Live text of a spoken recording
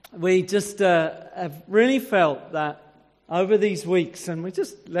we just have really felt that over these weeks, and we're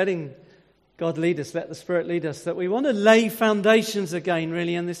just letting God lead us, let the Spirit lead us, that we want to lay foundations again,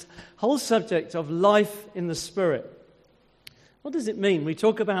 really, in this whole subject of life in the Spirit. What does it mean? We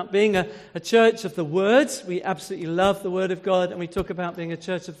talk about being a church of the Word. We absolutely love the Word of God. And we talk about being a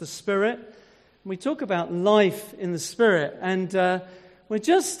church of the Spirit. And we talk about life in the Spirit. And we're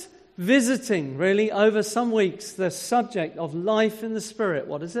just visiting, really, over some weeks, the subject of life in the Spirit.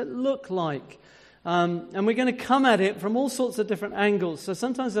 What does it look like? And we're going to come at it from all sorts of different angles. So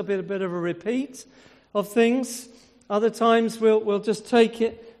sometimes there'll be a bit of a repeat of things. Other times we'll just take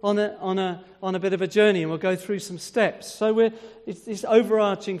it on a bit of a journey, and we'll go through some steps. So it's this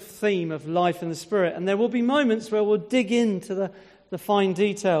overarching theme of life in the Spirit. And there will be moments where we'll dig into the fine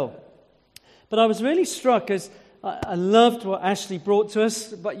detail. But I was really struck as I loved what Ashley brought to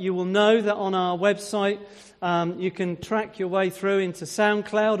us. But you will know that on our website, you can track your way through into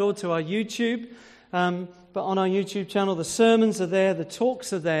SoundCloud or to our YouTube. But on our YouTube channel, the sermons are there, the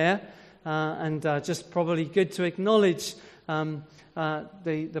talks are there, and just probably good to acknowledge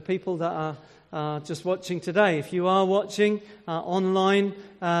the people that are just watching today. If you are watching online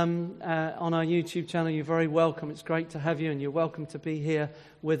on our YouTube channel, you're very welcome. It's great to have you, and you're welcome to be here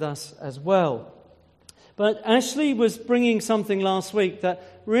with us as well. But Ashley was bringing something last week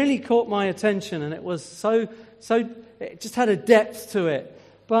that really caught my attention, and it was so it just had a depth to it.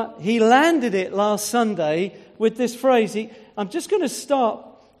 But he landed it last Sunday with this phrase. I'm just going to start,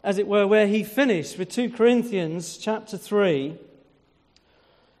 as it were, where he finished with 2 Corinthians chapter 3.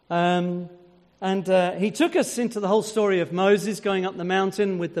 And he took us into the whole story of Moses going up the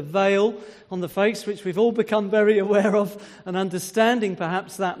mountain with the veil on the face, which we've all become very aware of and understanding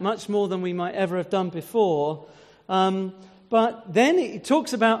perhaps that much more than we might ever have done before. But then he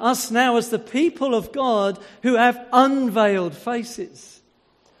talks about us now as the people of God who have unveiled faces.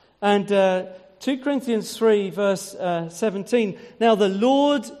 And 2 Corinthians 3 verse 17, now the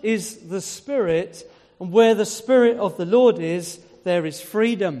Lord is the Spirit, and where the Spirit of the Lord is, there is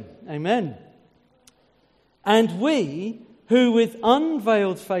freedom. Amen. And we, who with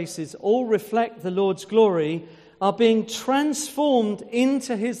unveiled faces all reflect the Lord's glory, are being transformed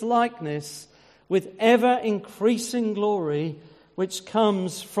into His likeness with ever-increasing glory, which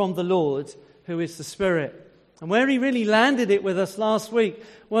comes from the Lord, who is the Spirit. And where he really landed it with us last week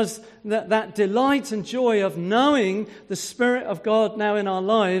was that delight and joy of knowing the Spirit of God now in our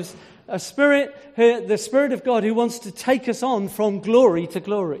lives, the Spirit of God who wants to take us on from glory to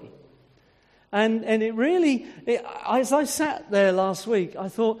glory. And it really, as I sat there last week, I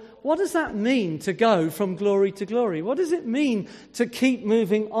thought, what does that mean to go from glory to glory? What does it mean to keep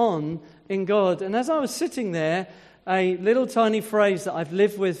moving on in God? And as I was sitting there, a little tiny phrase that I've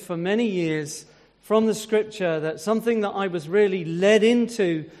lived with for many years from the Scripture, that's something that I was really led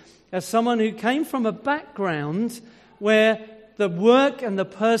into as someone who came from a background where the work and the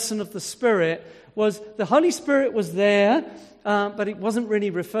person of the Spirit was, the Holy Spirit was there, but it wasn't really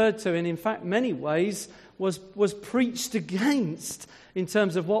referred to, and in fact, many ways, was preached against in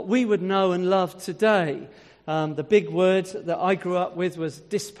terms of what we would know and love today. The big word that I grew up with was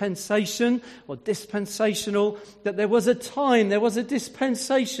dispensation or dispensational, that there was a time, there was a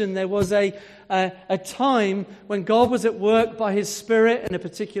dispensation, there was a time when God was at work by His Spirit in a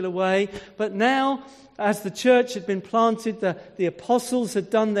particular way. But now, as the church had been planted, the apostles had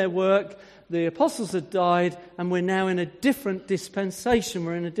done their work, the apostles had died, and we're now in a different dispensation,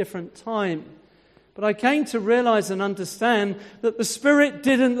 we're in a different time. But I came to realize and understand that the Spirit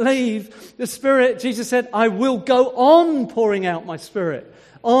didn't leave. The Spirit, Jesus said, I will go on pouring out my Spirit.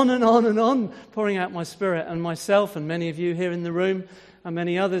 On and on and on pouring out my Spirit. And myself and many of you here in the room and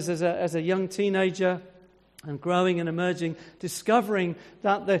many others as a young teenager and growing and emerging, discovering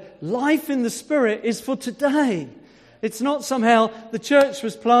that the life in the Spirit is for today. It's not somehow the church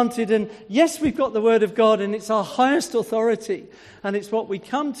was planted and yes, we've got the Word of God and it's our highest authority and it's what we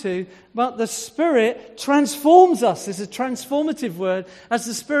come to, but the Spirit transforms us. It's a transformative word as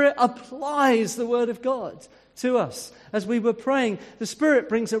the Spirit applies the Word of God to us. As we were praying, the Spirit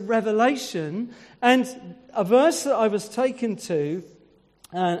brings a revelation, and a verse that I was taken to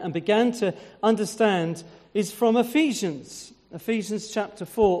and began to understand is from Ephesians chapter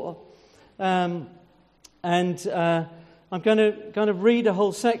 4. I'm going to read a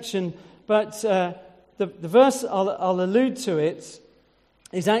whole section, but the verse I'll allude to it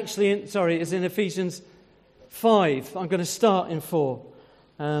is actually is in Ephesians 5. I'm going to start in 4.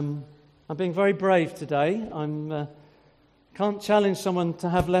 I'm being very brave today. Can't challenge someone to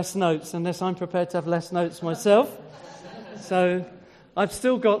have less notes unless I'm prepared to have less notes myself. So I've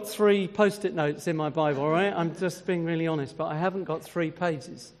still got 3 post-it notes in my Bible, all right? I'm just being really honest, but I haven't got 3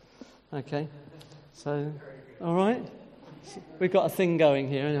 pages. Okay. So, all right. We've got a thing going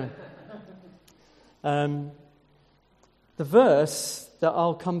here anyway. The verse that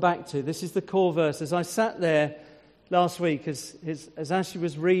I'll come back to, this is the core verse. As I sat there last week, as Ashley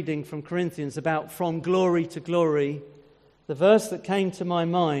was reading from Corinthians about from glory to glory, the verse that came to my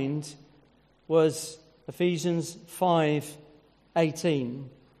mind was Ephesians 5:18.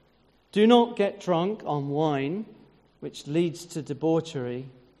 Do not get drunk on wine, which leads to debauchery.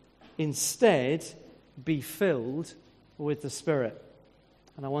 Instead, be filled with the Spirit.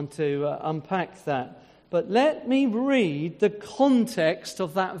 And I want to unpack that. But let me read the context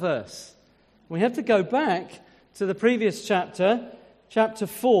of that verse. We have to go back to the previous chapter, chapter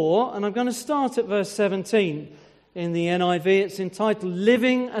 4, and I'm going to start at verse 17. In the NIV, it's entitled,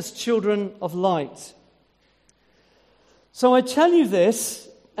 Living as Children of Light. So I tell you this,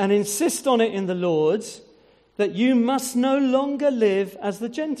 and insist on it in the Lord, that you must no longer live as the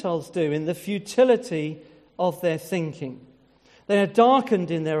Gentiles do, in the futility of their thinking. They are darkened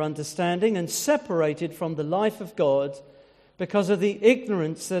in their understanding and separated from the life of God because of the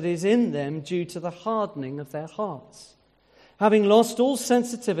ignorance that is in them due to the hardening of their hearts. Having lost all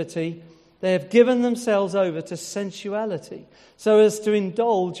sensitivity, they have given themselves over to sensuality, so as to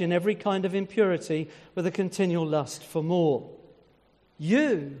indulge in every kind of impurity with a continual lust for more.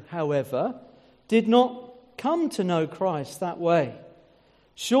 You, however, did not come to know Christ that way.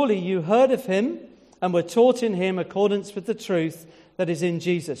 Surely you heard of him and were taught in him accordance with the truth that is in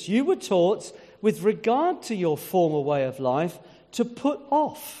Jesus. You were taught, with regard to your former way of life, to put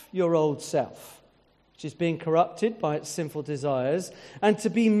off your old self, which is being corrupted by its sinful desires, and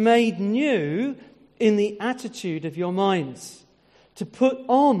to be made new in the attitude of your minds, to put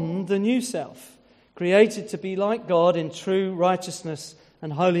on the new self, created to be like God in true righteousness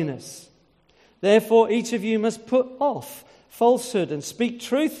and holiness. Therefore, each of you must put off falsehood and speak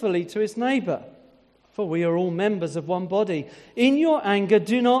truthfully to his neighbour, for we are all members of one body. In your anger,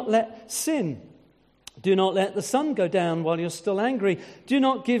 do not let sin. Do not let the sun go down while you're still angry. Do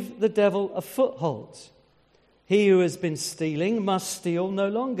not give the devil a foothold. He who has been stealing must steal no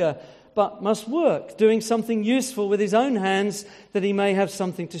longer, but must work, doing something useful with his own hands, that he may have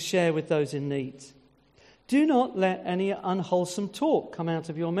something to share with those in need. Do not let any unwholesome talk come out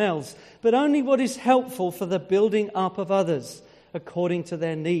of your mouths, but only what is helpful for the building up of others, according to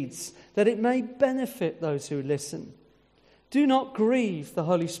their needs, that it may benefit those who listen. Do not grieve the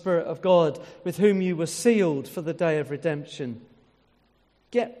Holy Spirit of God, with whom you were sealed for the day of redemption.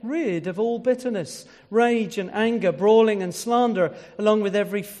 Get rid of all bitterness, rage and anger, brawling and slander, along with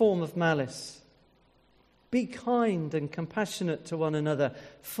every form of malice. Be kind and compassionate to one another,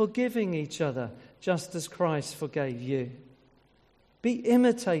 forgiving each other, just as Christ forgave you. Be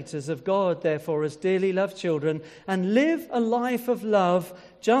imitators of God, therefore, as dearly loved children, and live a life of love,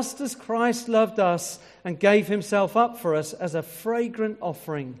 just as Christ loved us and gave himself up for us as a fragrant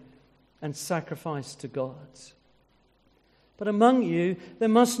offering and sacrifice to God. But among you there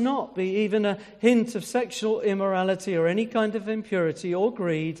must not be even a hint of sexual immorality or any kind of impurity or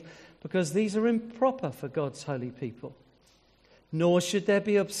greed, because these are improper for God's holy people. Nor should there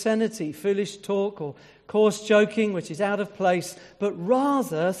be obscenity, foolish talk, or coarse joking, which is out of place, but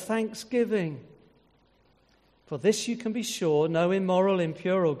rather thanksgiving. For this you can be sure, no immoral,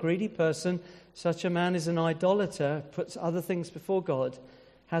 impure, or greedy person, such a man is an idolater, puts other things before God,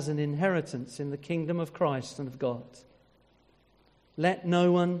 has an inheritance in the kingdom of Christ and of God. Let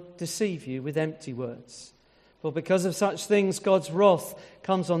no one deceive you with empty words. For because of such things, God's wrath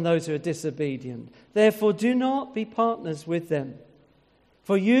comes on those who are disobedient. Therefore, do not be partners with them.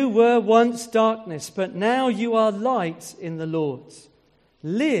 For you were once darkness, but now you are light in the Lord.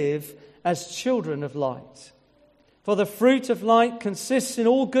 Live as children of light. For the fruit of light consists in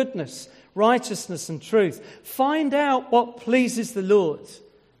all goodness, righteousness, and truth. Find out what pleases the Lord.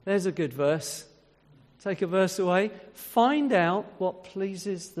 There's a good verse. Take a verse away. Find out what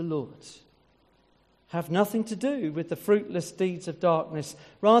pleases the Lord. Have nothing to do with the fruitless deeds of darkness.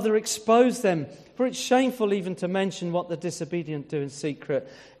 Rather expose them, for it's shameful even to mention what the disobedient do in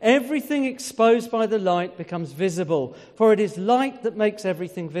secret. Everything exposed by the light becomes visible, for it is light that makes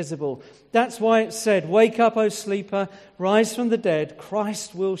everything visible. That's why it said, wake up, O sleeper, rise from the dead,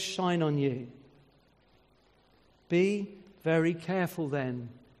 Christ will shine on you. Be very careful then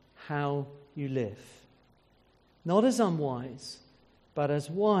how you live. Not as unwise, but as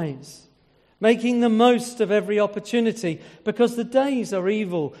wise, making the most of every opportunity, because the days are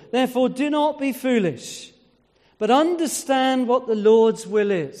evil. Therefore, do not be foolish, but understand what the Lord's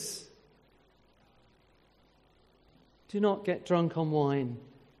will is. Do not get drunk on wine,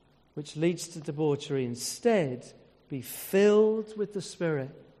 which leads to debauchery. Instead, be filled with the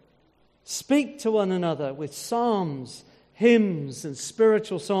Spirit, Speak to one another with psalms, hymns, and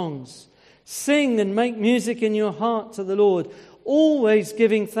spiritual songs. Sing and make music in your heart to the Lord, always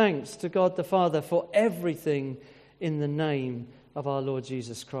giving thanks to God the Father for everything in the name of our Lord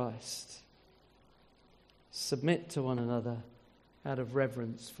Jesus Christ. Submit to one another out of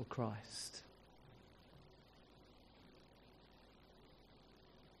reverence for Christ.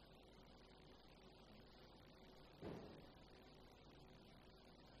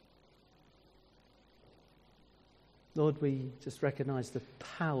 Lord, we just recognize the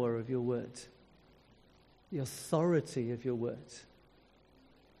power of your word, the authority of your word,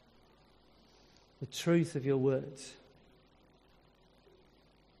 the truth of your word.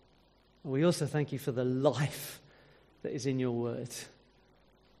 And we also thank you for the life that is in your word.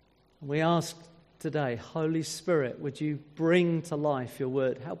 And we ask today, Holy Spirit, would you bring to life your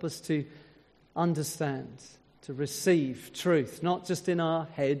word? Help us to understand, to receive truth, not just in our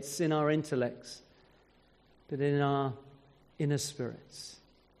heads, in our intellects, but in our inner spirits,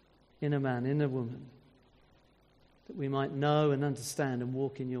 inner man, inner woman, that we might know and understand and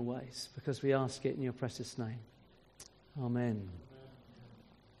walk in your ways, because we ask it in your precious name. Amen.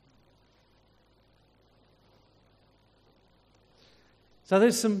 So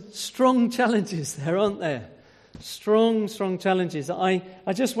there's some strong challenges there, aren't there? Strong challenges. I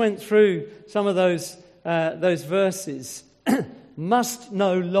just went through some of those verses. Must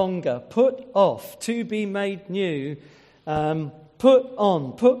no longer, put off, to be made new, put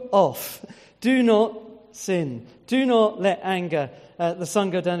on, put off. Do not sin. Do not let anger, the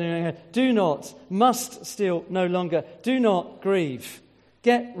sun go down in your anger. Do not, must still no longer. Do not grieve.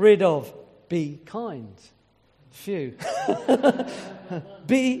 Get rid of. Be kind. Phew.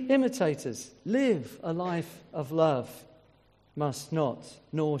 Be imitators. Live a life of love. Must not,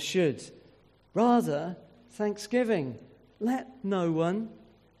 nor should. Rather, thanksgiving. Let no one,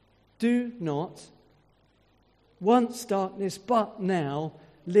 do not, once darkness, but now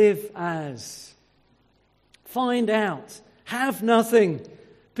live as. Find out. Have nothing.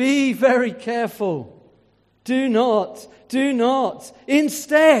 Be very careful. Do not.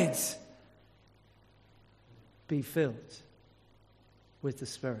 Instead, be filled with the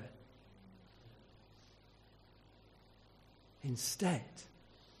Spirit. Instead,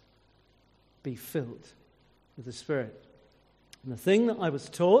 be filled with the Spirit. And the thing that I was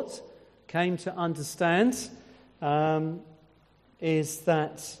taught, came to understand, is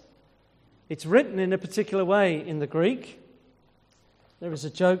that it's written in a particular way in the Greek. There is a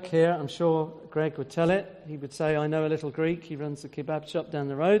joke here. I'm sure Greg would tell it. He would say, I know a little Greek. He runs a kebab shop down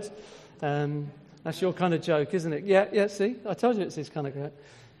the road. That's your kind of joke, isn't it? Yeah, see? I told you it's his kind of joke.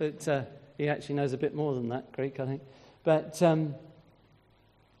 But he actually knows a bit more than that, Greek, I think. But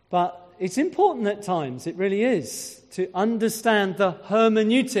it's important at times, it really is, to understand the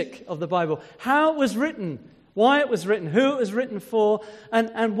hermeneutic of the Bible. How it was written, why it was written, who it was written for,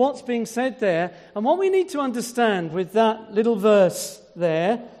 and what's being said there. And what we need to understand with that little verse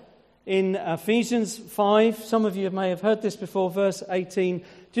there in Ephesians 5, some of you may have heard this before, verse 18,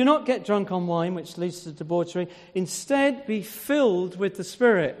 do not get drunk on wine, which leads to debauchery. Instead, be filled with the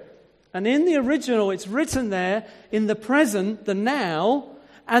Spirit. And in the original, it's written there in the present, the now,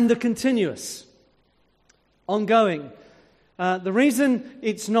 and the continuous, ongoing. The reason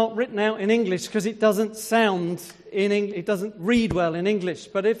it's not written out in English because it doesn't sound in English, it doesn't read well in English.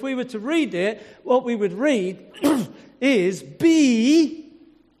 But if we were to read it, what we would read is being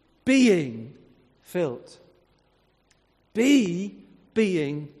filled.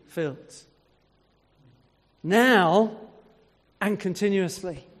 Being filled. Now and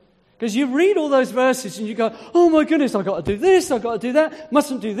continuously. Because you read all those verses and you go, oh my goodness, I've got to do this, I've got to do that,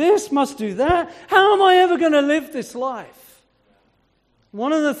 mustn't do this, must do that. How am I ever going to live this life?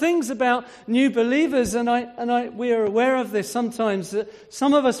 One of the things about new believers, and we are aware of this sometimes, that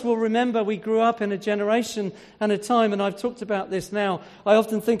some of us will remember we grew up in a generation and a time, and I've talked about this now, I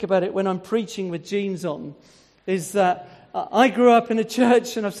often think about it when I'm preaching with jeans on, is that I grew up in a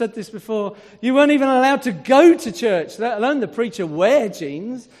church, and I've said this before, you weren't even allowed to go to church, let alone the preacher wear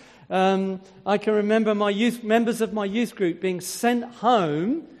jeans. I can remember members of my youth group being sent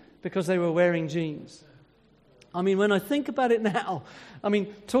home because they were wearing jeans. I mean, when I think about it now, I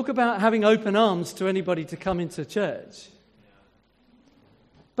mean, talk about having open arms to anybody to come into church.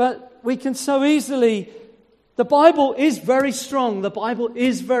 But we can so easily, the Bible is very strong, the Bible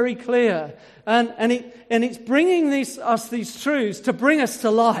is very clear, and it's bringing us these truths to bring us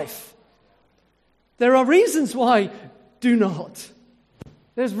to life. There are reasons why do not.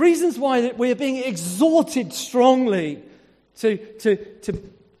 There's reasons why that we are being exhorted strongly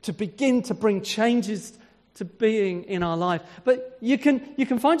to begin to bring changes to being in our life. But you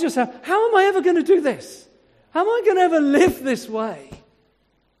can find yourself, how am I ever going to do this? How am I going to ever live this way?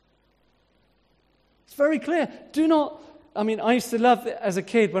 It's very clear. I used to love it as a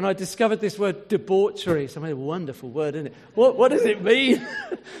kid when I discovered this word debauchery. It's a wonderful word, isn't it? What does it mean?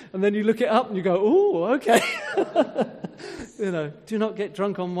 And then you look it up and you go, oh, okay. Do not get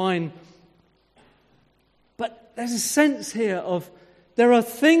drunk on wine. But there's a sense here of there are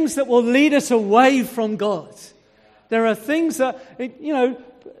things that will lead us away from God. There are things that, I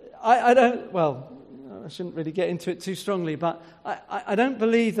shouldn't really get into it too strongly, but I don't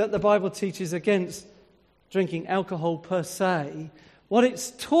believe that the Bible teaches against drinking alcohol per se. What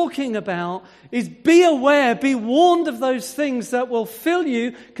it's talking about is be aware, be warned of those things that will fill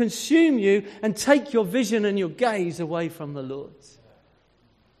you, consume you, and take your vision and your gaze away from the Lord.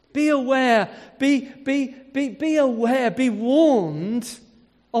 Be aware, be aware, be warned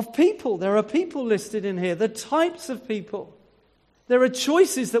of people. There are people listed in here, the types of people. There are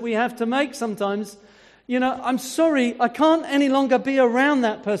choices that we have to make sometimes. I'm sorry, I can't any longer be around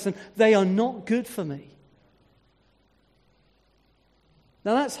that person. They are not good for me.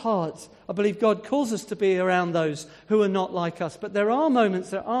 Now that's hard. I believe God calls us to be around those who are not like us. But there are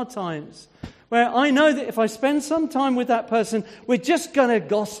moments, there are times where I know that if I spend some time with that person, we're just going to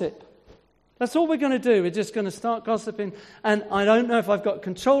gossip. That's all we're going to do. We're just going to start gossiping. And I don't know if I've got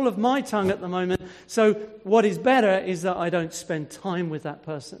control of my tongue at the moment. So what is better is that I don't spend time with that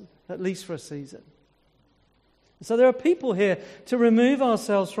person, at least for a season. So there are people here to remove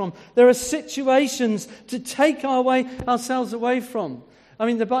ourselves from. There are situations to take ourselves away from.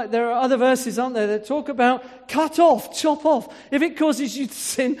 There are other verses, aren't there, that talk about cut off, chop off. If it causes you to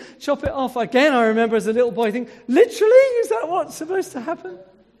sin, chop it off. Again, I remember as a little boy thinking, literally? Is that what's supposed to happen?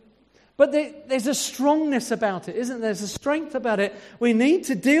 But there's a strongness about it, isn't there? There's a strength about it. We need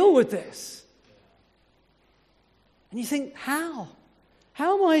to deal with this. And you think, how?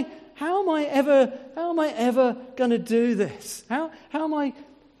 How am I ever going to do this? How am I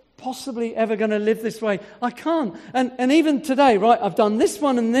possibly ever going to live this way? I can't. And even today, right, I've done this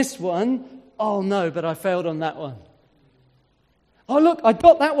one and this one. Oh no, but I failed on that one. Oh look, I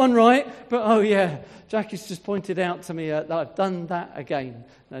got that one right, but oh yeah, Jackie's just pointed out to me that I've done that again.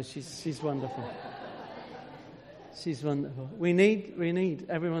 No, she's wonderful. She's wonderful.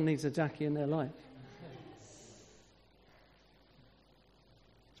 Everyone needs a Jackie in their life.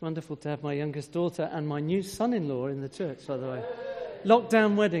 It's wonderful to have my youngest daughter and my new son-in-law in the church, by the way.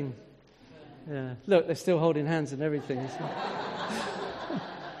 Lockdown wedding. Yeah. Look, they're still holding hands and everything.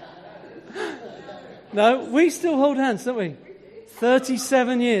 No, we still hold hands, don't we?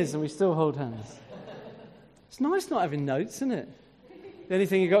 37 years and we still hold hands. It's nice not having notes, isn't it? The only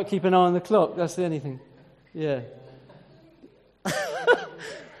thing you've got to keep an eye on the clock. That's the only thing. Yeah.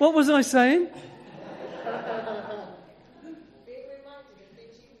 What was I saying?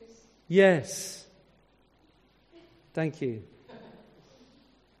 Yes. Thank you.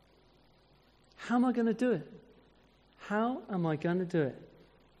 How am I going to do it? How am I going to do it?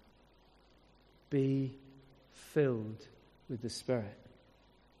 Be filled with the Spirit.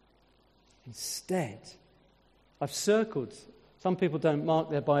 Instead, I've circled. Some people don't mark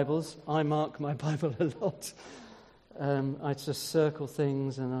their Bibles. I mark my Bible a lot. I just circle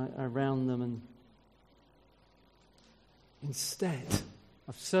things and I round them. And instead,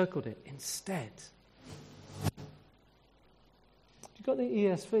 I've circled it. Instead. You've got the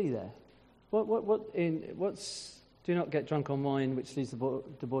ESV there. What's do not get drunk on wine, which leads to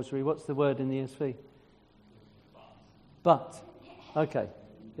debauchery. What's the word in the ESV? But. Okay.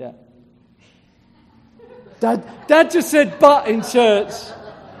 Yeah. Dad just said but in church.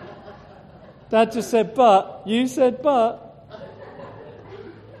 Dad just said but. You said but.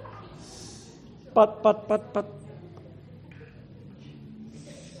 But.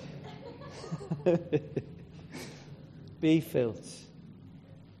 Be filled.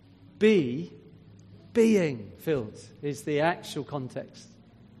 Being filled is the actual context.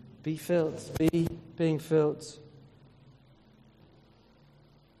 Be filled. Being filled.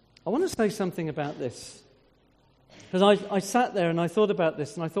 I want to say something about this. Because I sat there and I thought about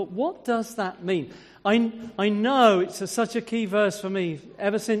this and I thought, what does that mean? I know it's such a key verse for me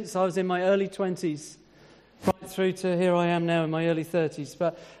ever since I was in my early 20s, right through to here I am now in my early 30s.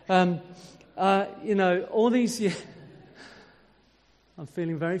 But, all these years... I'm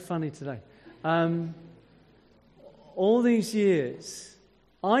feeling very funny today. All these years,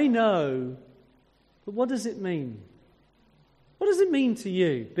 I know, but what does it mean? What does it mean to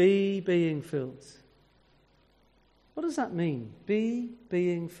you, being filled? What does that mean,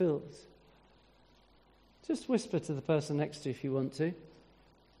 being filled? Just whisper to the person next to you if you want to.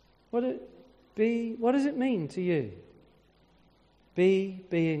 What does it mean to you? Be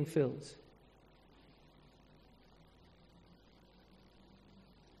being filled.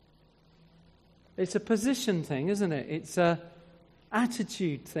 It's a position thing, isn't it? It's an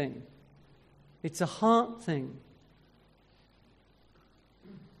attitude thing. It's a heart thing.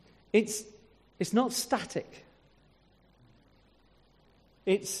 It's not static.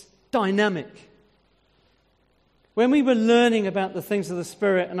 It's dynamic. When we were learning about the things of the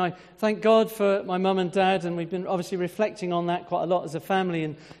Spirit, and I thank God for my mum and dad, and we've been obviously reflecting on that quite a lot as a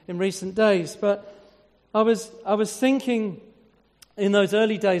family in recent days, but I was thinking in those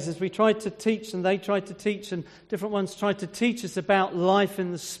early days as we tried to teach and they tried to teach and different ones tried to teach us about life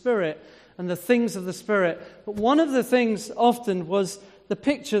in the Spirit and the things of the Spirit. But one of the things often was the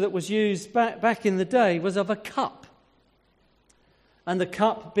picture that was used back in the day was of a cup, and the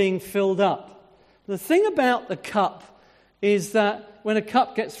cup being filled up. The thing about the cup is that when a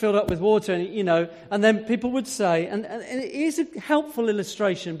cup gets filled up with water, and then people would say, and it is a helpful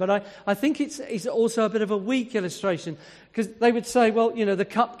illustration, but I think it's also a bit of a weak illustration, because they would say, well, the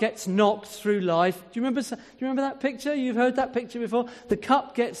cup gets knocked through life. Do you remember that picture? You've heard that picture before? The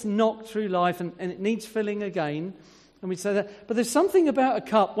cup gets knocked through life, and it needs filling again. And we'd say that. But there's something about a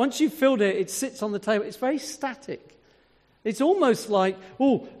cup. Once you've filled it, it sits on the table. It's very static. It's almost like,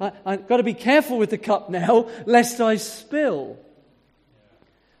 I've got to be careful with the cup now, lest I spill.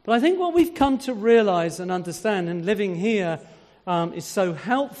 But I think what we've come to realize and understand, and living here is so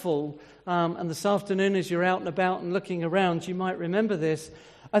helpful, and this afternoon as you're out and about and looking around, you might remember this.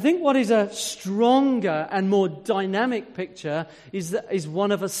 I think what is a stronger and more dynamic picture is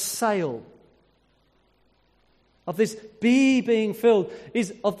one of a sail. Of this being filled,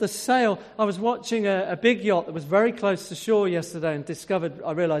 is of the sail. I was watching a big yacht that was very close to shore yesterday and discovered,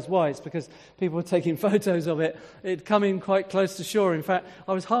 I realised why, it's because people were taking photos of it. It'd come in quite close to shore. In fact,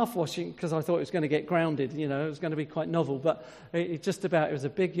 I was half watching because I thought it was going to get grounded, it was going to be quite novel, but it was a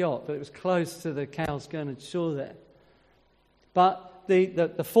big yacht, but it was close to the cows going to shore there. But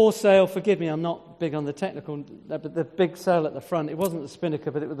the foresail, forgive me, I'm not big on the technical, but the big sail at the front, it wasn't the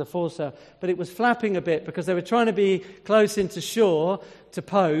spinnaker, but it was the foresail. But it was flapping a bit because they were trying to be close into shore to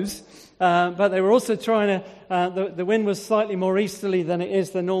pose, but they were also trying to, the wind was slightly more easterly than it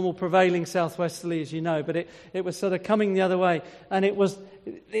is the normal prevailing southwesterly, as you know, but it was sort of coming the other way. And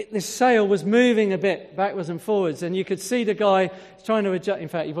this sail was moving a bit backwards and forwards, and you could see the guy trying to adjust. In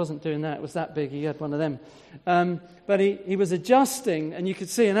fact, he wasn't doing that, it was that big, he had one of them. But he was adjusting, and you could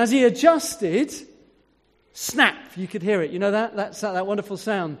see, and as he adjusted, snap, you could hear it. You know that wonderful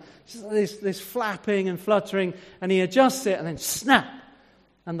sound, this flapping and fluttering, and he adjusts it, and then snap,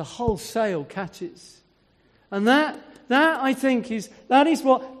 and the whole sail catches. And that I think is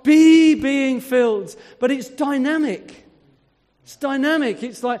what being filled, but it's dynamic. It's dynamic.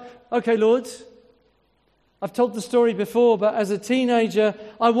 It's like, okay, Lord, I've told the story before, but as a teenager,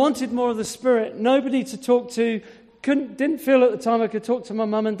 I wanted more of the Spirit. Nobody to talk to. Didn't feel at the time I could talk to my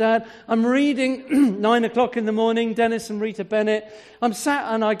mum and dad. I'm reading 9 o'clock in the morning, Dennis and Rita Bennett. I'm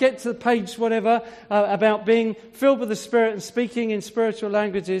sat and I get to the page, about being filled with the Spirit and speaking in spiritual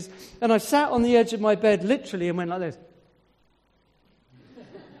languages. And I sat on the edge of my bed, literally, and went like this.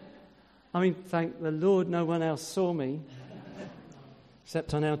 I mean, thank the Lord no one else saw me.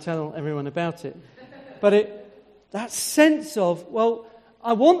 Except I now tell everyone about it. But that sense of, well,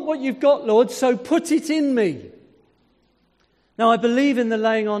 I want what you've got, Lord, so put it in me. Now, I believe in the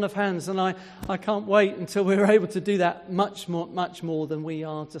laying on of hands, and I can't wait until we're able to do that much more than we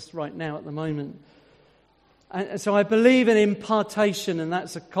are just right now at the moment. And so I believe in impartation, and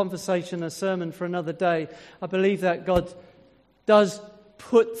that's a conversation, a sermon for another day. I believe that God does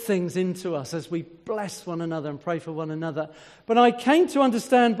put things into us as we bless one another and pray for one another. But I came to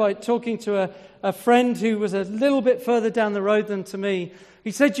understand by talking to a friend who was a little bit further down the road than to me.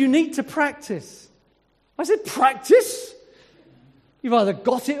 He said, you need to practice. I said, practice? You've either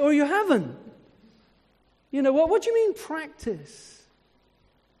got it or you haven't. What do you mean practice?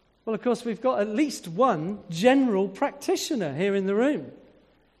 Well, of course, we've got at least one general practitioner here in the room.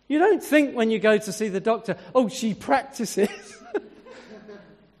 You don't think when you go to see the doctor, oh, she practices.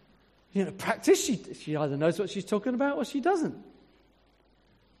 Practice, she either knows what she's talking about or she doesn't.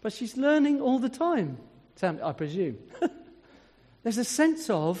 But she's learning all the time, I presume. There's a sense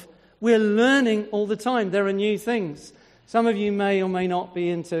of we're learning all the time. There are new things. Some of you may or may not be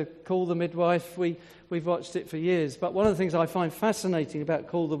into Call the Midwife. We've watched it for years. But one of the things I find fascinating about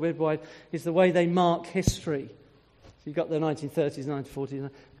Call the Midwife is the way they mark history. So you've got the 1930s, 1940s.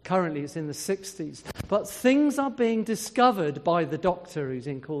 Currently it's in the 60s. But things are being discovered by the doctor who's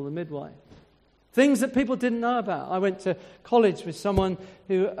in Call the Midwife. Things that people didn't know about. I went to college with someone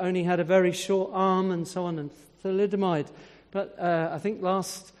who only had a very short arm and so on, and thalidomide. But I think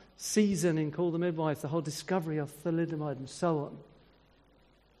last season in Call the Midwife, the whole discovery of thalidomide and so on.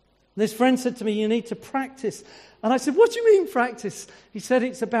 This friend said to me, you need to practice. And I said, what do you mean practice? He said,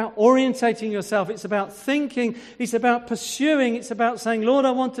 it's about orientating yourself. It's about thinking. It's about pursuing. It's about saying, Lord,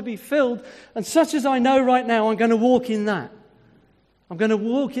 I want to be filled. And such as I know right now, I'm going to walk in that. I'm going to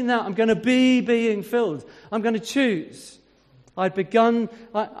walk in that. I'm going to be being filled. I'm going to choose. I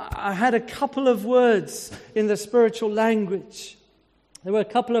had a couple of words in the spiritual language. There were a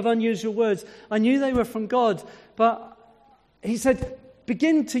couple of unusual words. I knew they were from God, but he said,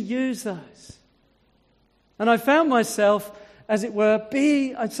 begin to use those. And I found myself, as it were,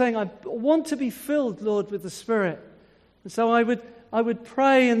 I'm saying, I want to be filled, Lord, with the Spirit. And so I would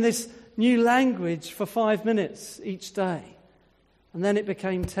pray in this new language for 5 minutes each day. And then it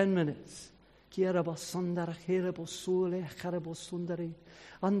became 10 minutes. Not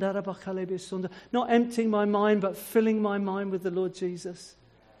emptying my mind, but filling my mind with the Lord Jesus.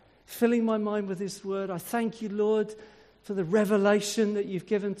 Filling my mind with His Word. I thank you, Lord, for the revelation that you've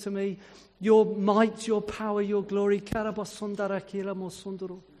given to me. Your might, your power, your glory.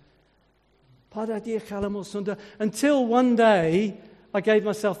 Until one day, I gave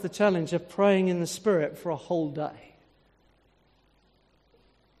myself the challenge of praying in the Spirit for a whole day.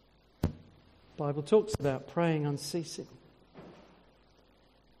 The Bible talks about praying unceasing.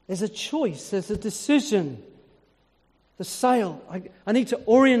 There's a choice, there's a decision. The sail, I need to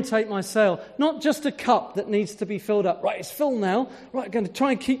orientate my sail. Not just a cup that needs to be filled up. Right, it's full now. Right, I'm going to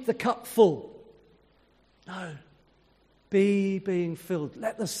try and keep the cup full. No. Be being filled.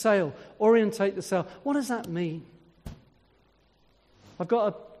 Let the sail, orientate the sail. What does that mean? I've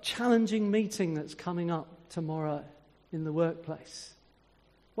got a challenging meeting that's coming up tomorrow in the workplace.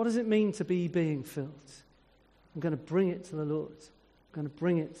 What does it mean to be being filled? I'm going to bring it to the Lord. I'm going to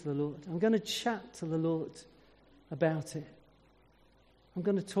bring it to the Lord. I'm going to chat to the Lord about it. I'm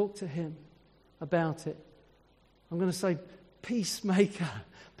going to talk to Him about it. I'm going to say, peacemaker,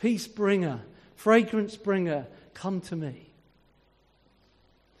 peace bringer, fragrance bringer, come to me.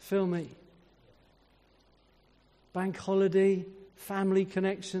 Fill me. Bank holiday, family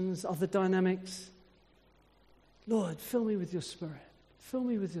connections, other dynamics. Lord, fill me with your Spirit. Fill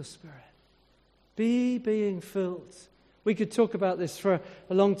me with your Spirit. Be being filled. We could talk about this for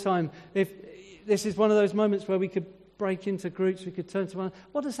a long time. If this is one of those moments where we could break into groups, we could turn to one.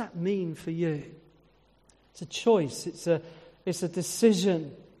 What does that mean for you? It's a choice. It's a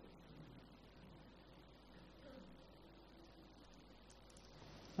decision.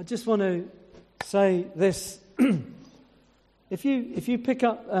 I just want to say this. If you pick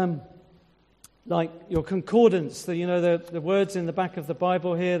up like your concordance, the words in the back of the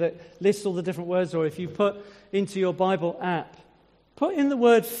Bible here that lists all the different words, or if you put into your Bible app, put in the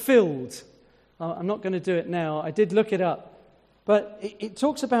word filled. I'm not going to do it now. I did look it up. But it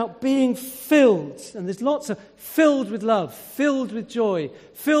talks about being filled. And there's lots of filled with love, filled with joy,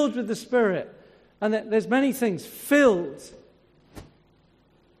 filled with the Spirit. And there's many things. Filled.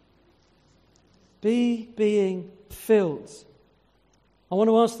 Be being filled. I want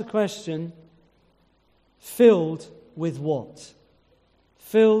to ask the question, filled with what?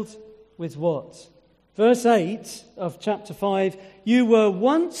 Filled with what? Verse 8 of chapter 5, you were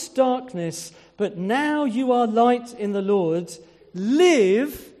once darkness, but now you are light in the Lord.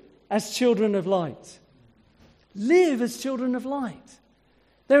 Live as children of light. Live as children of light.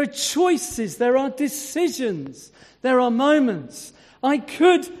 There are choices, there are decisions, there are moments. I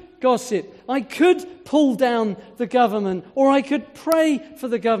could gossip. I could pull down the government, or I could pray for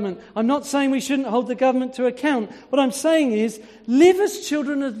the government. I'm not saying we shouldn't hold the government to account. What I'm saying is, live as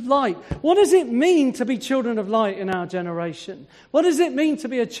children of light. What does it mean to be children of light in our generation? What does it mean to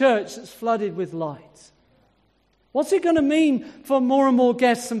be a church that's flooded with light? What's it going to mean for more and more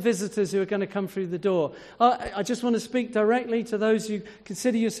guests and visitors who are going to come through the door? I just want to speak directly to those who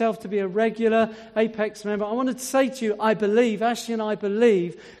consider yourself to be a regular Apex member. I wanted to say to you, I believe, Ashley and I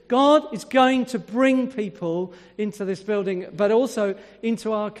believe, God is going to bring people into this building, but also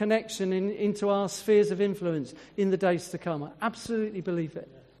into our connection, into our spheres of influence in the days to come. I absolutely believe it.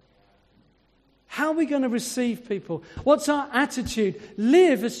 How are we going to receive people? What's our attitude?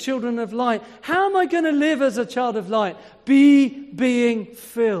 Live as children of light. How am I going to live as a child of light? Be being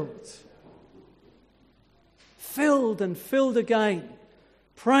filled. Filled and filled again.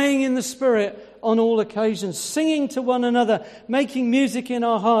 Praying in the Spirit on all occasions. Singing to one another. Making music in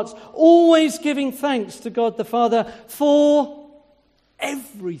our hearts. Always giving thanks to God the Father for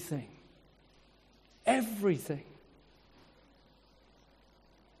everything. Everything.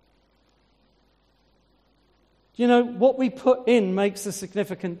 You know, what we put in makes a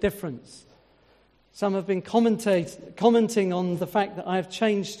significant difference. Some have been commenting on the fact that I have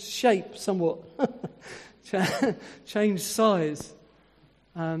changed shape somewhat, changed size.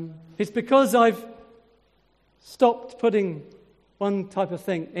 It's because I've stopped putting one type of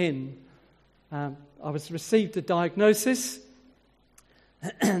thing in. I received a diagnosis.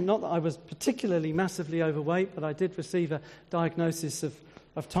 Not that I was particularly massively overweight, but I did receive a diagnosis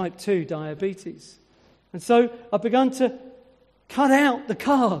of type 2 diabetes. And so I've begun to cut out the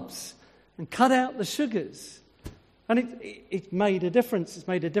carbs and cut out the sugars. And it made a difference. It's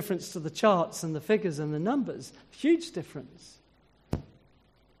made a difference to the charts and the figures and the numbers. Huge difference.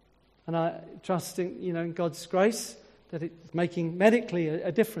 And I trust in God's grace that it's making medically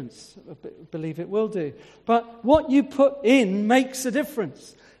a difference. I believe it will do. But what you put in makes a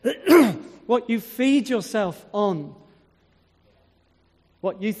difference. What you feed yourself on.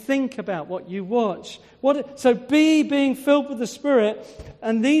 What you think about, what you watch. So being filled with the Spirit.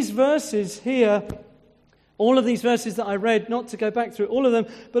 And these verses here, all of these verses that I read, not to go back through all of them,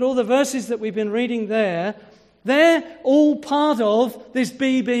 but all the verses that we've been reading there, they're all part of this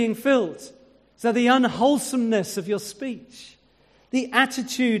being filled. So the unwholesomeness of your speech, the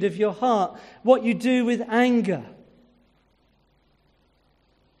attitude of your heart, what you do with anger,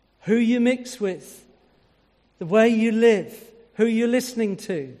 who you mix with, the way you live, who you're listening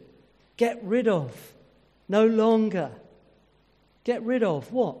to. Get rid of. No longer. Get rid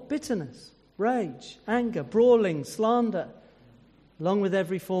of what? Bitterness, rage, anger, brawling, slander, along with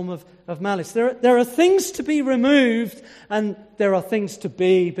every form of malice. There are things to be removed, and there are things to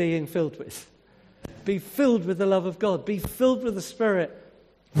be being filled with. Be filled with the love of God. Be filled with the Spirit.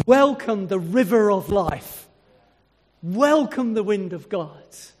 Welcome the river of life. Welcome the wind of God.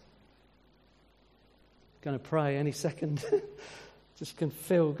 Going to pray any second. Just can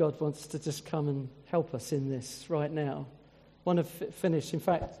feel God wants to just come and help us in this right now. Want to finish, in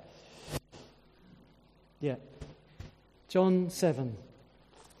fact. Yeah. John 7.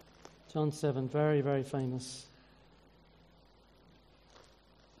 John 7, very, very famous.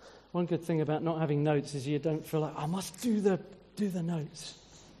 One good thing about not having notes is you don't feel like, I must do the notes.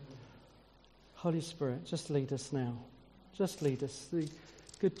 Holy Spirit, just lead us now. Just lead us.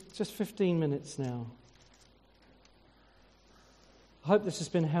 Just 15 minutes now. I hope this has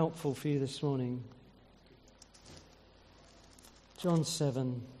been helpful for you this morning. John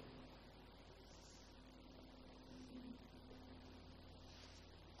 7.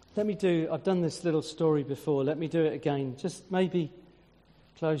 I've done this little story before. Let me do it again. Just maybe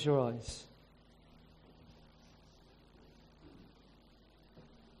close your eyes.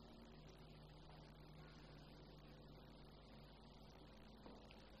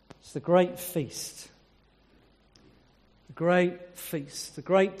 It's the great feast. The great feast. The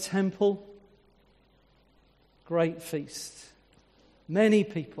great temple. Great feast. Many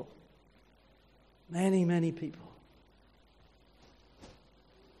people. Many, many people.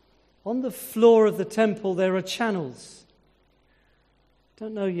 On the floor of the temple there are channels.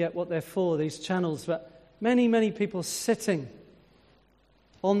 Don't know yet what they're for, these channels, but many, many people sitting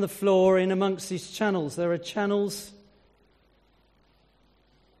on the floor in amongst these channels. There are channels.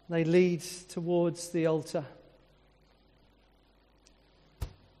 They lead towards the altar.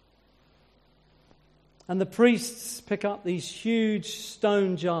 And the priests pick up these huge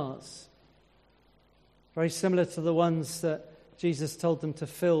stone jars, very similar to the ones that Jesus told them to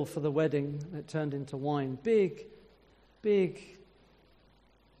fill for the wedding that turned into wine. Big, big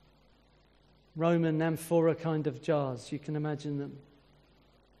Roman amphora kind of jars. You can imagine them.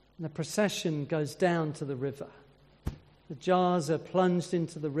 And the procession goes down to the river. The jars are plunged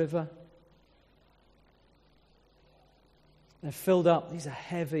into the river. They're filled up. These are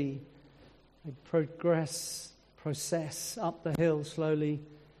heavy. They process up the hill slowly.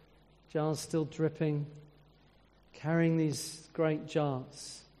 Jars still dripping. Carrying these great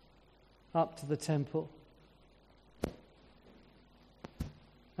jars up to the temple.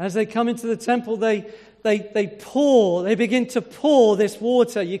 As they come into the temple, they begin to pour this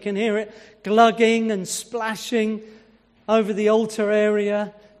water. You can hear it glugging and splashing over the altar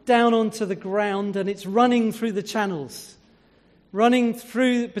area, down onto the ground, and it's running through the channels, running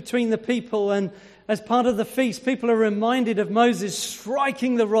through between the people. And as part of the feast, people are reminded of Moses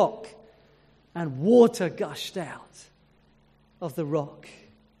striking the rock, and water gushed out of the rock.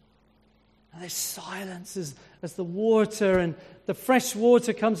 And there's silence as the water and the fresh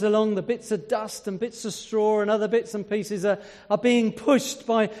water comes along. The bits of dust and bits of straw and other bits and pieces are being pushed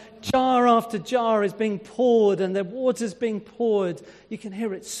by jar after jar is being poured, and the water's being poured. You can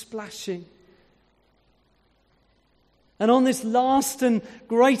hear it splashing. And on this last and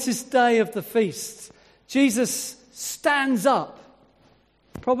greatest day of the feast, Jesus stands up,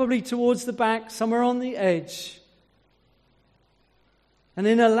 probably towards the back, somewhere on the edge. And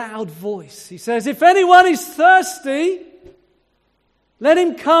in a loud voice, he says, "If anyone is thirsty, let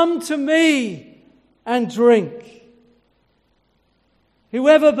him come to me and drink.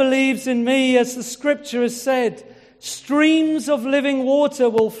 Whoever believes in me, as the scripture has said, streams of living water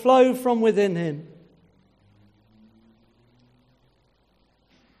will flow from within him."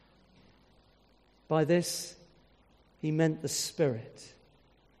 By this, he meant the Spirit,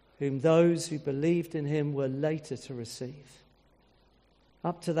 whom those who believed in him were later to receive.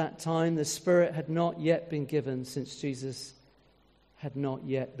 Up to that time, the Spirit had not yet been given, since Jesus had not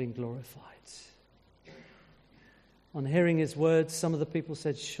yet been glorified. On hearing his words, some of the people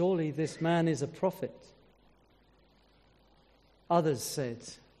said, "Surely this man is a prophet." Others said,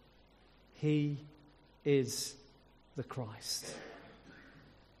 "He is the Christ."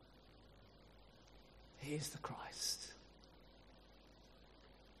 He is the Christ.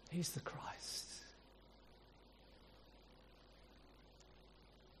 He's the Christ.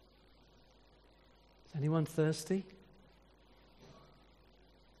 Is anyone thirsty?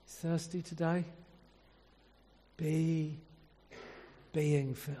 Thirsty today? Being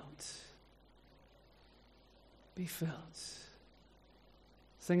filled. Be filled.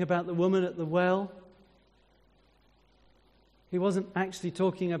 Thing about the woman at the well, he wasn't actually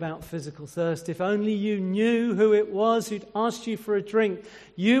talking about physical thirst. If only you knew who it was who'd asked you for a drink,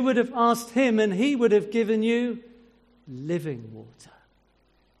 you would have asked him and he would have given you living water.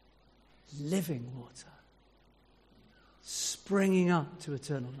 Living water. Springing up to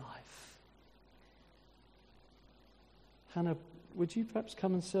eternal life. Hannah, would you perhaps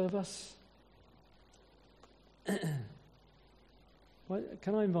come and serve us? Can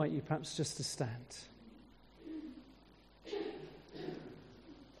I invite you perhaps just to stand?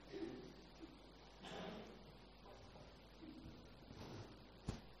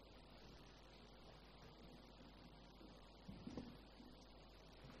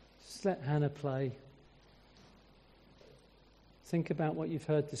 Just let Hannah play. Think about what you've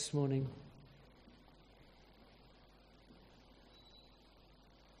heard this morning.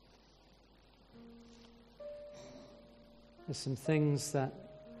 There's some things that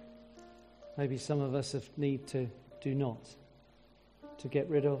maybe some of us need to do not, to get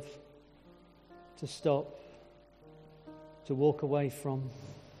rid of, to stop, to walk away from,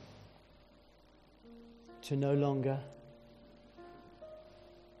 to no longer.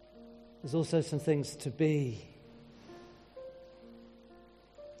 There's also some things to be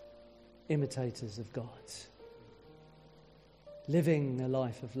imitators of God, living a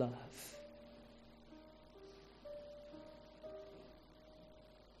life of love.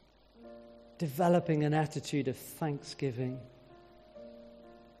 Developing an attitude of thanksgiving.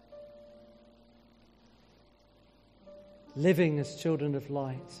 Living as children of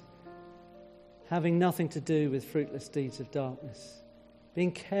light. Having nothing to do with fruitless deeds of darkness.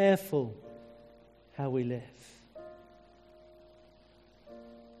 Being careful how we live.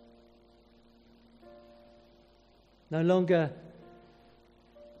 No longer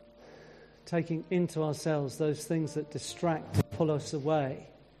taking into ourselves those things that distract and pull us away.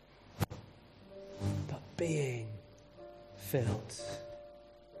 Being filled.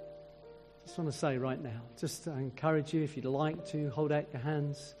 Just want to say right now, just to encourage you, if you'd like to, hold out your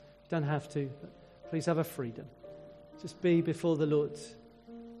hands. You don't have to, but please have a freedom. Just be before the Lord.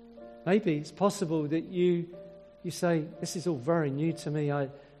 Maybe it's possible that you say, "This is all very new to me. I've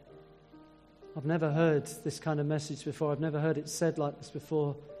never heard this kind of message before. I've never heard it said like this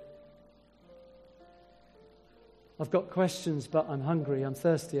before. I've got questions, but I'm hungry, I'm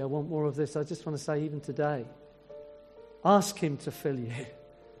thirsty, I want more of this." I just want to say, even today, ask him to fill you.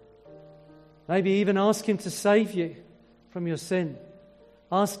 Maybe even ask him to save you from your sin.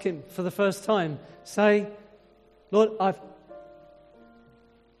 Ask him for the first time. Say, "Lord,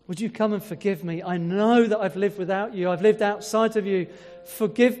 would you come and forgive me? I know that I've lived without you. I've lived outside of you.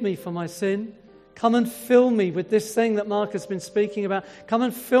 Forgive me for my sin. Come and fill me with this thing that Mark has been speaking about. Come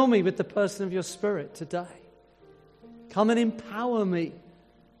and fill me with the person of your Spirit today. Come and empower me.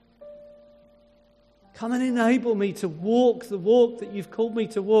 Come and enable me to walk the walk that you've called me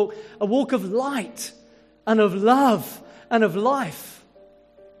to walk. A walk of light and of love and of life.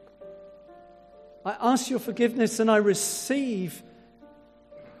 I ask your forgiveness and I receive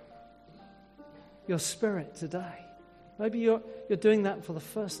your Spirit today." Maybe you're doing that for the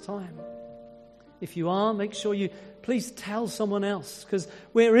first time. If you are, make sure you please tell someone else, because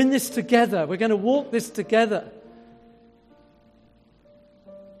we're in this together. We're going to walk this together.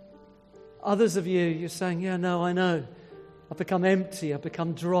 Others of you're saying, "Yeah, no, I know. I've become empty. I've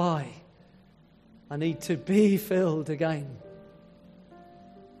become dry. I need to be filled again.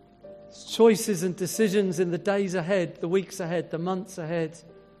 It's choices and decisions in the days ahead, the weeks ahead, the months ahead.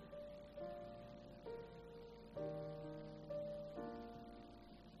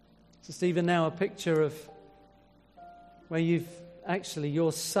 Just even now a picture of where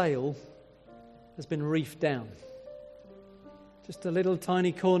your sail has been reefed down. Just a little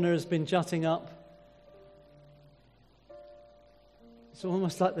tiny corner has been jutting up. It's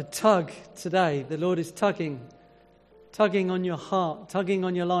almost like the tug today. The Lord is tugging on your heart, tugging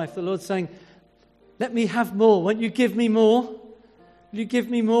on your life. The Lord's saying, let me have more. Won't you give me more? Will you give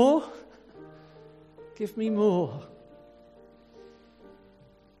me more? Give me more.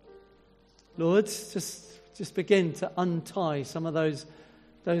 Lord, just begin to untie some of those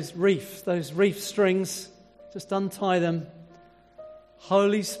reef strings. Just untie them.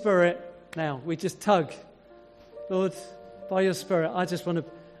 Holy Spirit, now we just tug. Lord, by your Spirit, I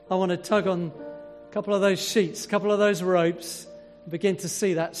want to tug on a couple of those sheets, a couple of those ropes, and begin to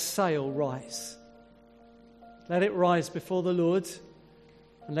see that sail rise. Let it rise before the Lord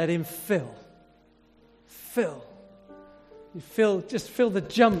and let Him fill. Just feel the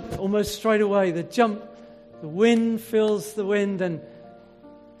jump almost straight away. The jump, the wind fills the wind and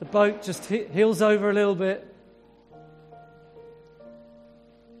the boat just heels over a little bit.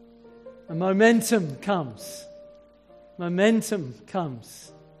 And momentum comes. Momentum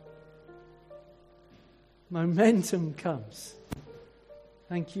comes. Momentum comes.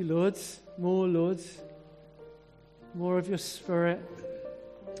 Thank you, Lord. More, Lord. More of your Spirit.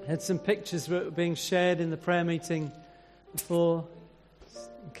 I had some pictures that were being shared in the prayer meeting before.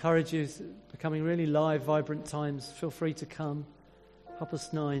 Encourage you, it's becoming really live, vibrant times. Feel free to come.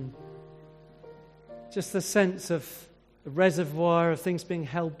 9:30. Just the sense of a reservoir of things being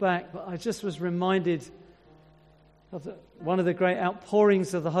held back. But I just was reminded of one of the great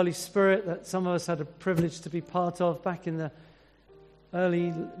outpourings of the Holy Spirit that some of us had a privilege to be part of back in the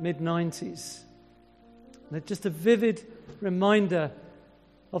early, mid-90s. And just a vivid reminder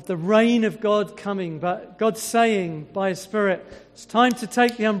of the reign of God coming, but God saying by His Spirit, it's time to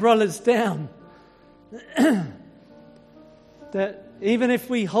take the umbrellas down. That even if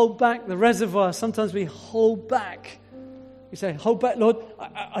we hold back the reservoir, sometimes we hold back. We say, hold back, Lord.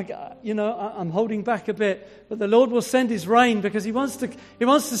 I'm holding back a bit. But the Lord will send His rain because He wants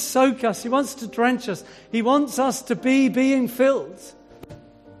to soak us. He wants to drench us. He wants us to be being filled.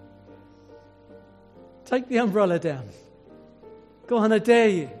 Take the umbrella down. Go on, I dare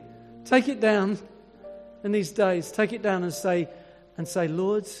you. Take it down in these days. Take it down and say,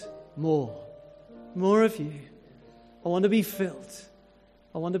 Lord, more of you. I want to be filled.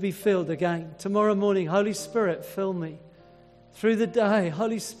 I want to be filled again. Tomorrow morning, Holy Spirit, fill me. Through the day,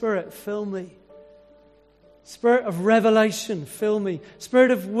 Holy Spirit, fill me. Spirit of revelation, fill me.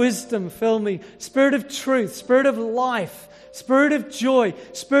 Spirit of wisdom, fill me. Spirit of truth, Spirit of life, Spirit of joy,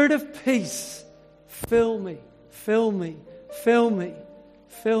 Spirit of peace, fill me, fill me, fill me,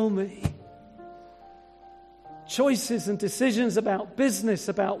 fill me. Choices and decisions about business,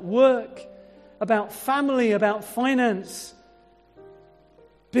 about work, about family, about finance.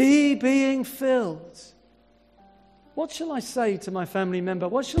 Be being filled. What shall I say to my family member?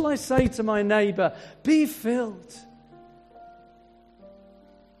 What shall I say to my neighbor? Be filled.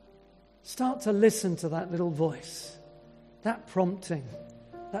 Start to listen to that little voice, that prompting,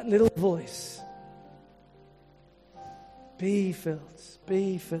 that little voice. Be filled,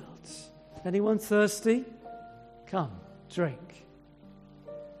 be filled. Anyone thirsty? Come, drink.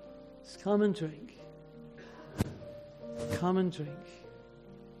 Just come and drink. Come and drink.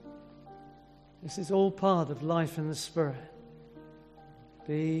 This is all part of life in the Spirit.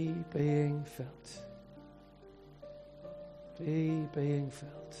 Be being filled. Be being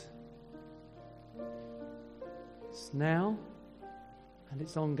filled. It's now and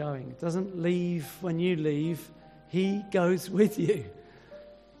it's ongoing. It doesn't leave when you leave. He goes with you.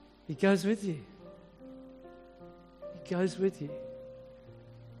 He goes with you. He goes with you.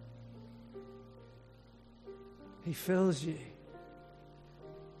 He fills you.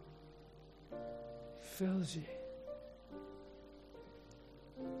 Fills you.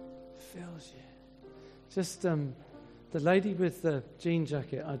 Fills you. Just the lady with the jean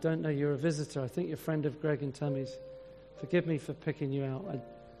jacket, I don't know, you're a visitor. I think you're a friend of Greg and Tammy's. Forgive me for picking you out.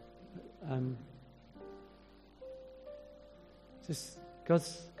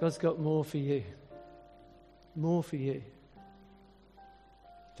 God's got more for you. More for you.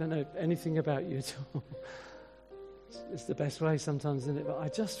 Don't know anything about you at all. It's the best way sometimes, isn't it? But I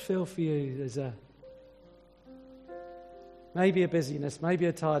just feel for you there's maybe a busyness, maybe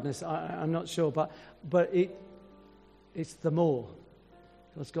a tiredness, I'm not sure, but it's the more.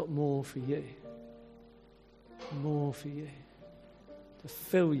 God's got more for you. more for you, to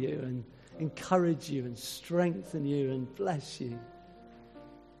fill you and encourage you and strengthen you and bless you.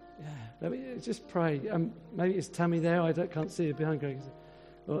 Yeah, let me just pray. Maybe it's Tammy there. I can't see you behind Greg.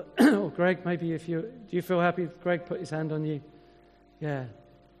 Or Greg, maybe do you feel happy if Greg put his hand on you? Yeah.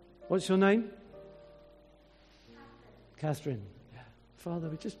 What's your name? Catherine. Yeah. Father,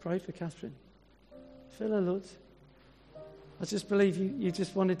 we just pray for Catherine. Fill her, Lord. I just believe you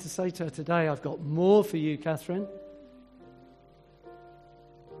just wanted to say to her today, I've got more for you, Catherine.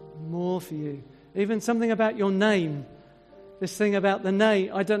 More for you. Even something about your name. This thing about the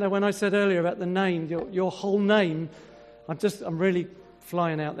name. I don't know, when I said earlier about the name, your whole name, I'm really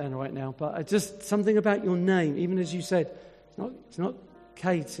flying out there right now, but just something about your name, even as you said, it's not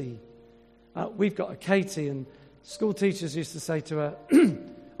Katie. We've got a Katie, and school teachers used to say to her,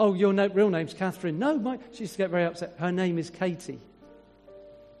 oh, your real name's Catherine. No, she used to get very upset. Her name is Katie.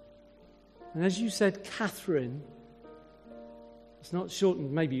 And as you said, Catherine, it's not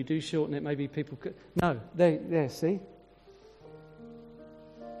shortened. Maybe you do shorten it. Maybe people could. No, there, see?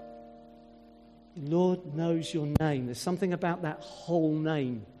 Lord knows your name. There's something about that whole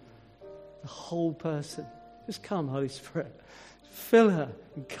name, the whole person. Just come, Holy Spirit. Fill her,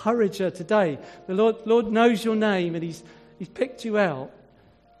 encourage her today. The Lord knows your name, and He's picked you out.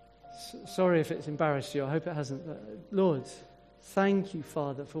 Sorry if it's embarrassed you. I hope it hasn't. Lord, thank you,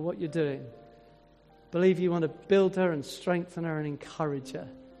 Father, for what you're doing. Believe you want to build her and strengthen her and encourage her.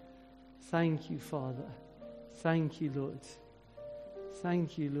 Thank you, Father. Thank you, Lord.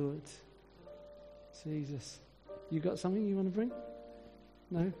 Thank you, Lord. Jesus. You got something you want to bring?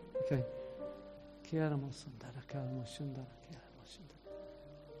 No? Okay.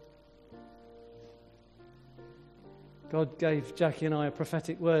 God gave Jackie and I a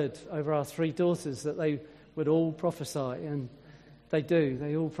prophetic word over our 3 daughters that they would all prophesy, and they do.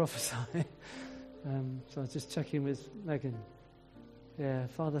 They all prophesy. So I was just checking with Megan. Yeah,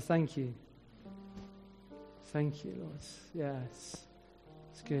 Father, thank you. Thank you, Lord. Yeah,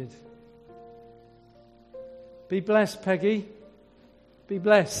 it's good. Be blessed, Peggy. Be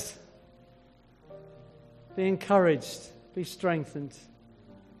blessed. Be encouraged. Be strengthened.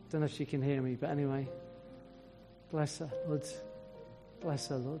 Don't know if she can hear me, but anyway. Bless her, Lord. Bless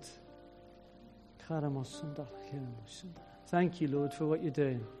her, Lord. Thank you, Lord, for what you're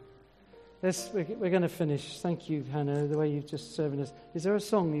doing. We're going to finish. Thank you, Hannah, the way you've just serving us. Is there a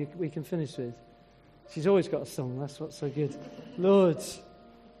song we can finish with? She's always got a song. That's what's so good. Lord,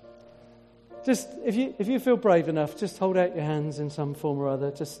 just if you feel brave enough, just hold out your hands in some form or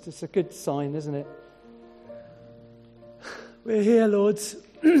other. Just it's a good sign, isn't it? We're here, Lord.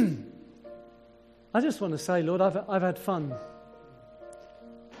 I just want to say, Lord, I've had fun.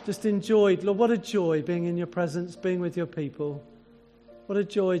 Just enjoyed, Lord, what a joy being in your presence, being with your people. What a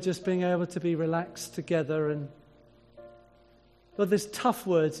joy just being able to be relaxed together. And Lord, there's tough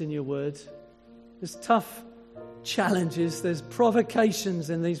words in your word. There's tough challenges. There's provocations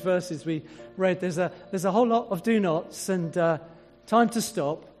in these verses we read. There's a whole lot of do nots and time to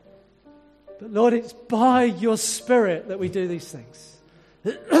stop. But Lord, it's by your Spirit that we do these things.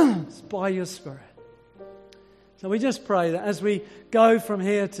 It's by your Spirit. So we just pray that as we go from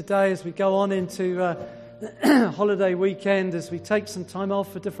here today, as we go on into holiday weekend, as we take some time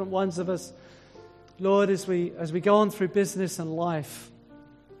off for different ones of us, Lord, as we go on through business and life,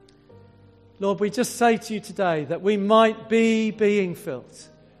 Lord, we just say to you today that we might be being filled.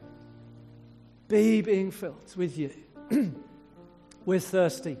 Be being filled with you. We're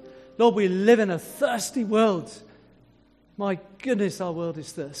thirsty. Lord, we live in a thirsty world. My goodness, our world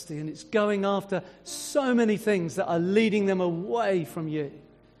is thirsty, and it's going after so many things that are leading them away from you.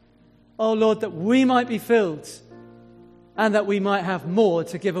 Oh, Lord, that we might be filled and that we might have more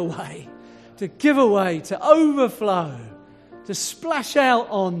to give away, to overflow, to splash out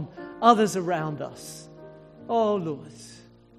on others around us. Oh, Lord.